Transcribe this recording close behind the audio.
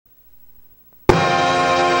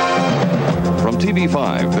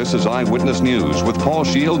TV5, this is Eyewitness News with Paul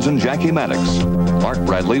Shields and Jackie Maddox. Mark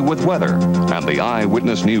Bradley with weather and the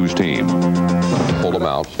Eyewitness News team. Full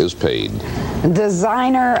amount is paid.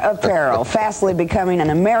 Designer apparel, fastly becoming an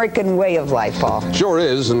American way of life, Paul. Sure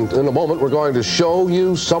is, and in a moment we're going to show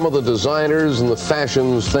you some of the designers and the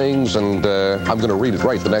fashions things, and I'm going to read it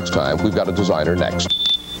right the next time. We've got a designer next.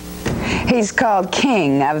 He's called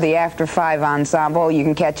King of the After 5 Ensemble. You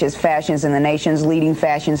can catch his fashions in the nation's leading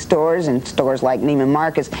fashion stores and stores like Neiman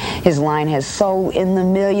Marcus. His line has sold in the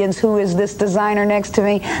millions. Who is this designer next to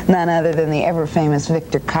me? None other than the ever-famous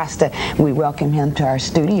Victor Costa. We welcome him to our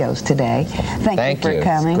studios today. Thank you for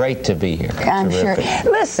coming. It's great to be here. I'm terrific.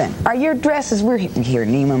 Sure. Listen, are your dresses, we hear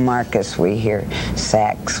Neiman Marcus, we hear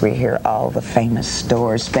Saks, we hear all the famous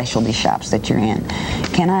stores, specialty shops that you're in.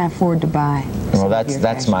 Can I afford to buy? Well,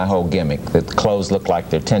 that's my whole gimmick. The clothes look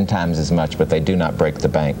like they're 10 times as much, but they do not break the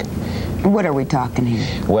bank. What are we talking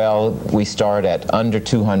here? Well, we start at under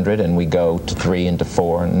 200 and we go to 3 and to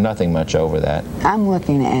 4, and nothing much over that. I'm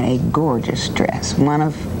looking at a gorgeous dress, one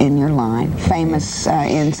of in your line, famous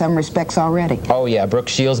in some respects already. Oh yeah, Brooke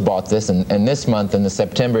Shields bought this, and this month in the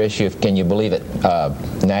September issue of, can you believe it,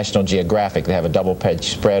 National Geographic, they have a double-page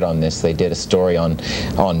spread on this. They did a story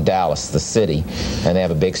on Dallas, the city, and they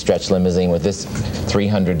have a big stretch limousine with this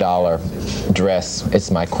 $300 dress.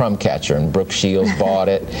 It's my crumb catcher, and Brooke Shields bought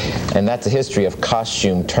it. And that's a history of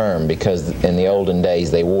costume term, because in the olden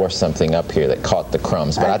days they wore something up here that caught the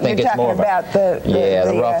crumbs. But I think it's more about the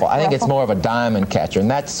ruffle. I think it's more of a diamond catcher,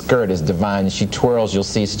 and that skirt is divine. She twirls, you'll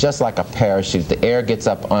see, it's just like a parachute. The air gets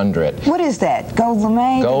up under it. What is that? Gold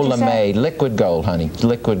lame? Gold lame, liquid gold, honey,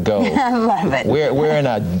 liquid gold. I love it. We're in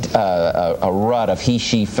a rut of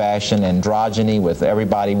he/she fashion, androgyny, with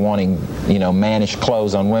everybody wanting, you know, mannish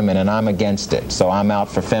clothes on women, and I'm against it. So I'm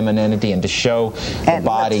out for femininity and to show the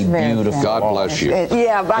body beautiful. God bless you.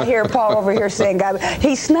 Yeah, I hear Paul over here saying, God,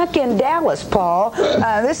 he snuck in Dallas, Paul.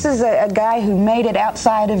 This is a guy who made it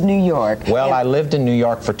outside of New York. Well, I lived in New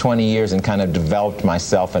York for 20 years and kind of developed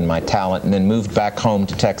myself and my talent, and then moved back home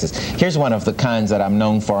to Texas. Here's one of the kinds that I'm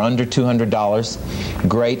known for, under $200.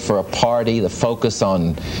 Great for a party, the focus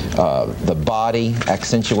on the body,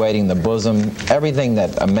 accentuating the bosom, everything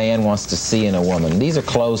that a man wants to see in a woman. These are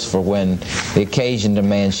clothes for when the occasion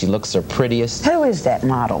demands she looks her prettiest. Who is that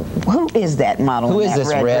model? Who is that model? Who is this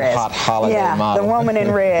red hot holiday model? The woman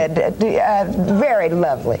in red. Very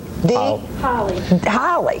lovely. Holly.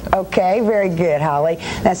 Holly. Okay, very good, Holly.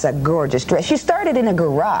 That's a gorgeous dress. You started in a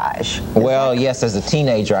garage. Well, yes, as a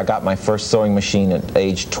teenager, I got my first sewing machine at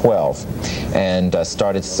age 12 and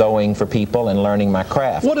started sewing for people and learning my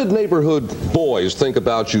craft. What did neighborhood boys think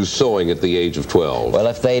about you sewing at the age of 12? Well,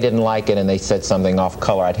 if they didn't like it and they said something off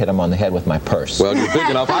color, I'd hit them on the head with my purse. Well, you're big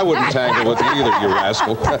enough, I wouldn't tangle with you either, you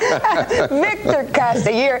rascal. Victor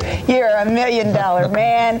Costa, you're a $1 million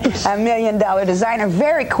man, a $1 million designer.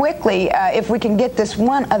 Very quickly, if we can get this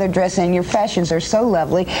one other dress in, your fashions are so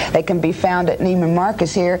lovely. They can be found at Neiman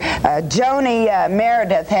Marcus here. Joni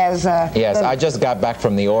Meredith has... yes, I just got back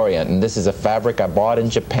from the Orient, and this is a fabric I bought in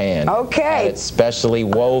Japan. Okay. It's specially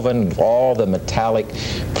woven, all the metallic,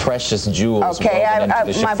 precious jewels. Okay,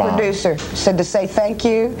 my producer said to say thank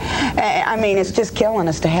you. I mean, it's just killing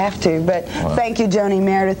us to have to, but thank you, Joni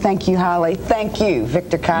Meredith. Thank you, Holly. Thank you,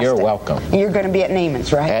 Victor Costa. You're welcome. You're going to be at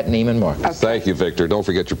Neiman's, right? At Neiman Marcus. Okay. Thank you, Victor. Don't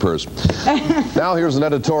forget your purse. Now here's an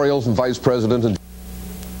editorial from Vice President and